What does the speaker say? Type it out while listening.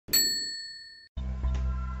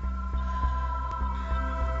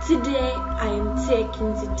Today I am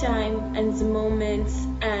taking the time and the moments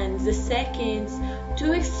and the seconds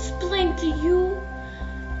to explain to you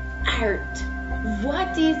art.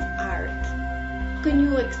 What is art? Can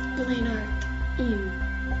you explain art in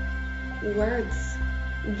words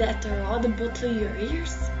that are audible to your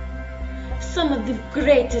ears? Some of the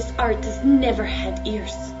greatest artists never had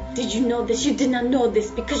ears. Did you know this? You did not know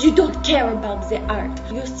this because you don't care about the art.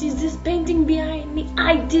 You see this painting behind me?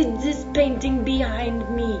 I did this painting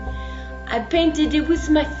behind me. I painted it with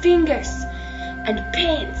my fingers and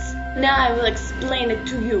pens. Now I will explain it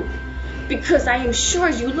to you, because I am sure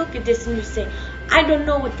you look at this and you say, I don't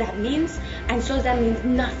know what that means, and so that means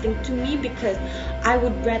nothing to me because I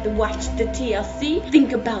would rather watch the TLC,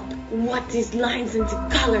 think about what these lines and the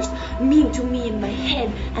colors mean to me in my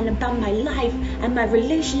head and about my life and my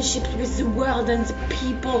relationships with the world and the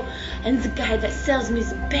people and the guy that sells me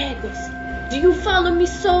the bagels. Do you follow me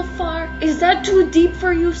so far? Is that too deep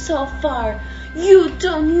for you so far? You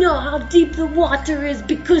don't know how deep the water is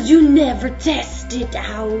because you never test it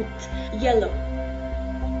out. Yellow.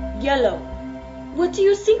 Yellow. What do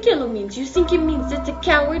you think yellow means? You think it means it's a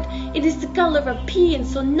coward? It is the color of pee, and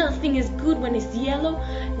so nothing is good when it's yellow?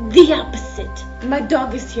 The opposite. My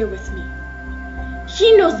dog is here with me.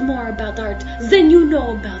 He knows more about art than you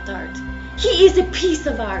know about art. He is a piece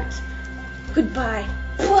of art. Goodbye.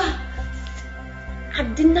 I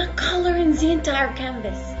did not color in the entire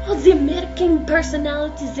canvas. All the American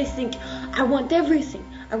personalities, they think, I want everything.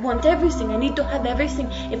 I want everything. I need to have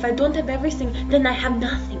everything. If I don't have everything, then I have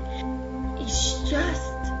nothing. It's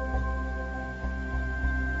just...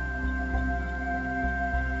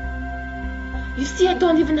 You see, I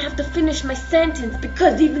don't even have to finish my sentence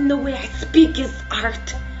because even the way I speak is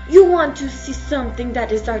art. You want to see something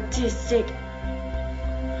that is artistic?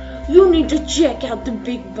 You need to check out the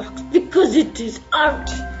big box because it is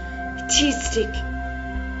artistic.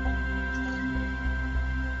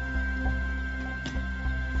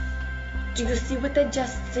 Do you see what I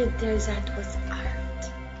just said there? That was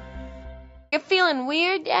art. You're feeling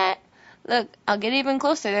weird yet? Look, I'll get even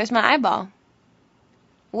closer. There's my eyeball.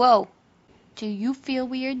 Whoa. Do you feel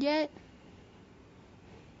weird yet?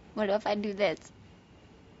 What if I do this?